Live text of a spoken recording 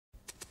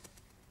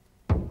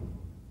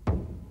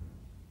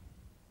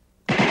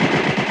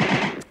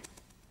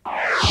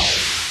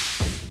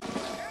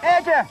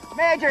Major!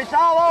 Major, it's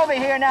all over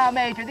here now,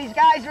 Major. These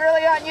guys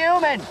really aren't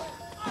human.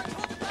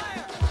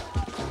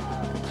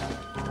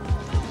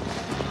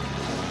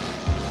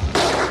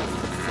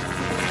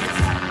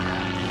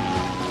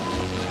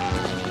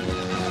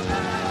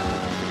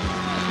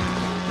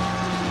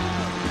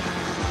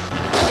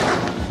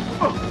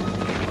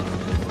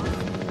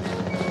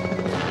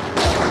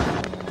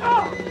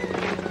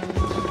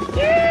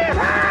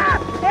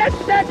 It's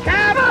the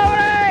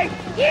cavalry!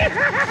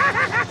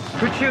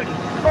 Who's shooting?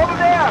 Over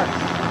there!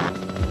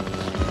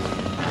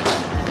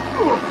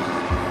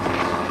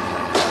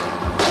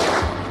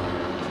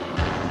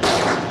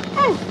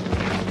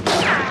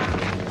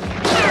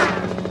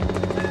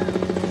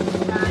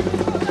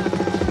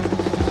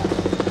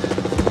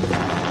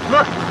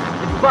 Look!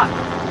 It's Buck.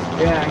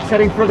 Yeah, he's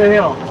heading for the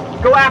hill.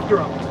 Go after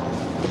him.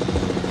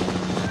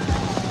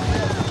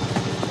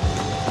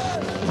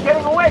 He's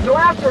getting away. Go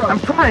after him. I'm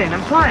trying.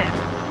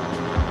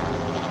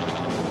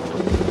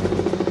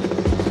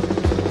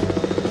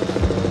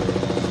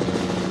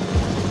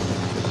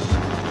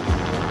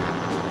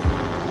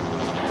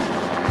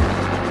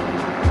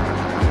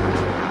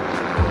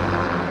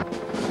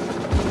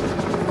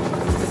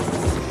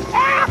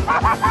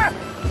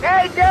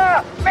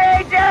 Major!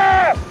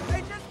 Major!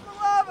 Hey, just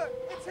pull over.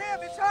 It's him.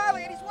 It's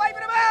Harley, and he's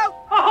wiping him out.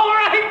 All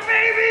right,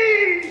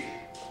 baby!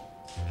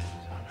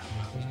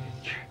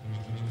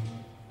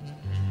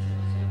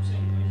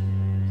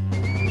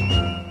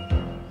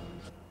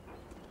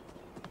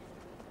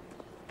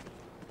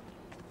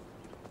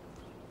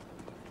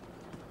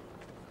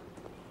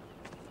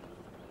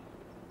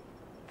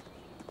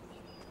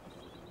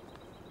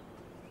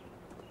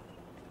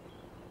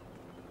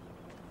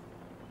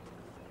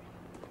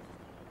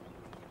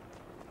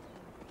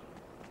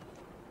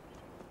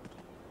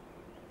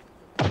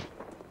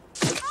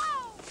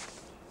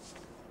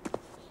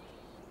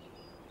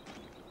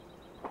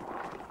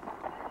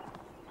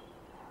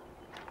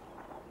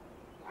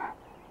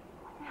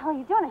 What the hell are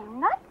you doing? Are you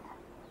nuts?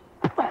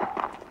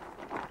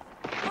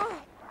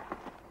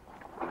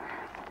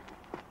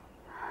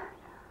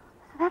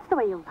 So that's the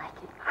way you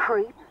like it,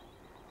 creep.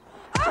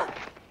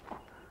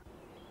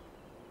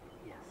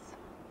 Yes.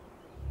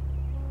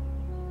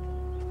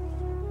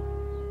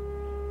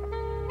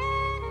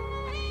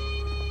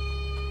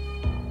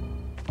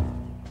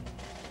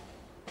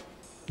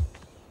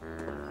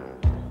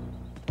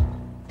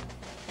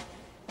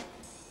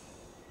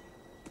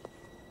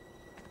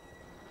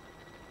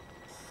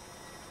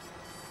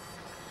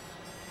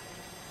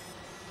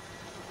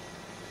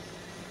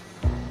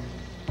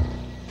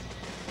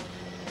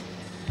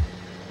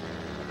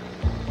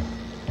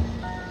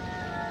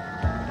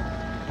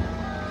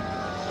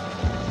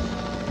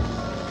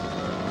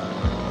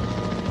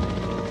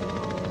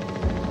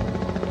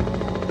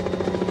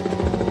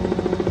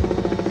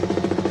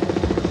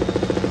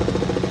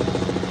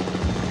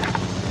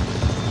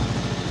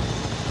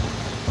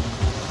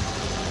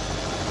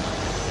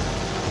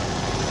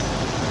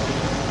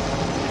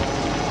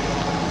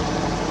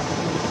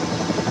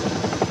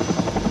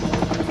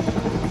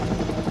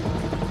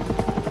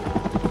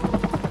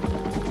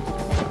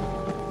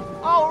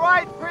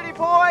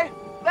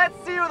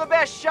 Let's see who the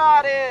best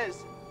shot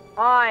is.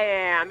 I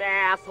am,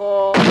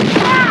 asshole.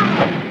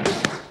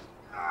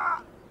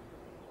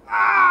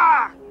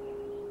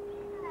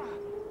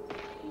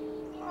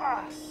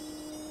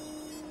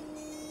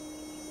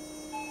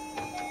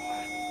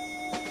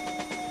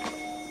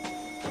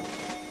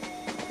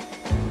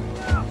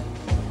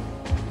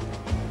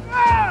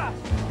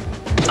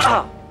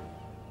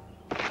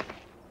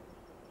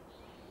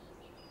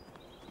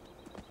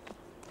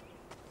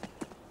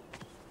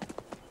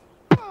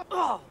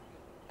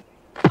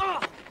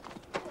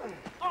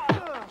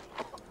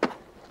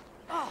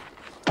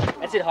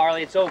 That's it,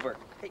 Harley. It's over.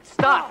 Hey,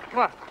 stop. Come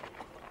on.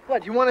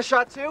 What, you want a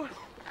shot too?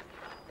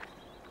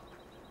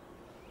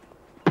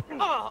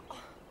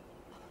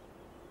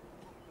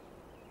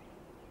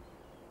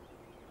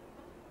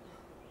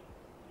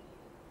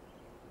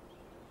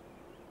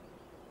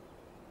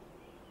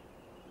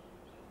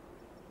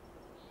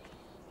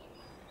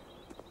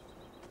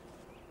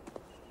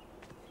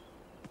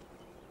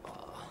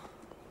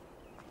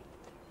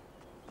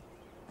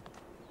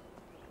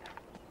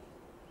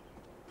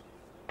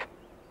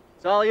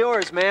 It's all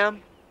yours,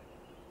 ma'am.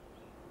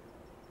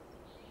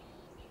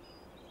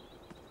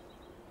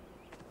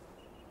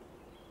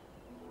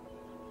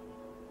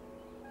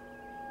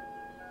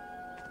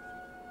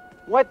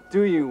 What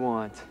do you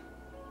want?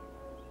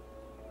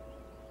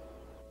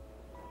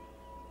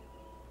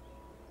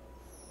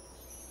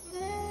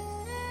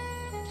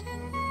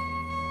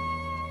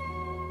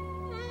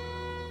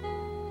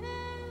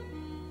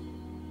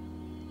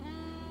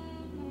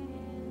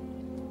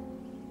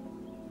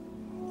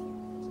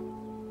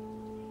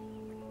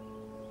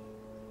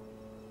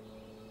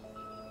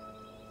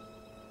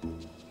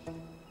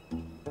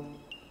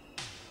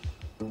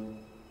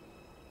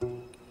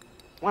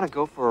 Want to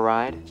go for a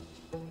ride?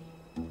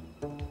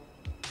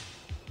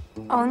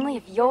 Only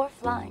if you're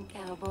flying,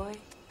 cowboy.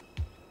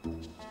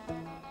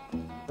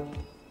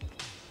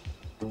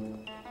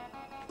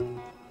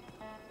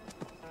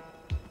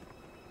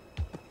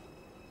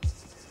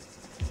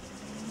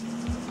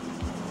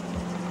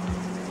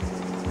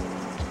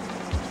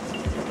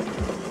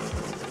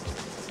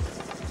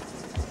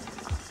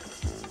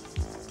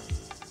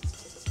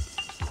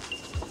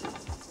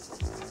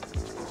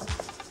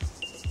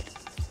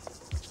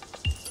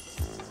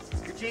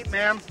 seat,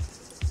 ma'am.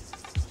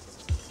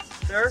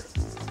 Sir?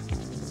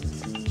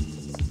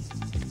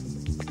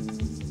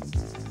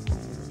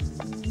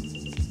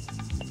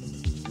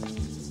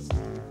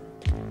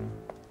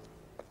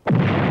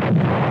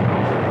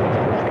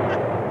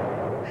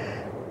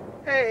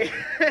 Hey,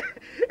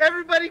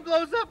 everybody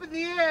blows up in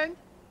the end.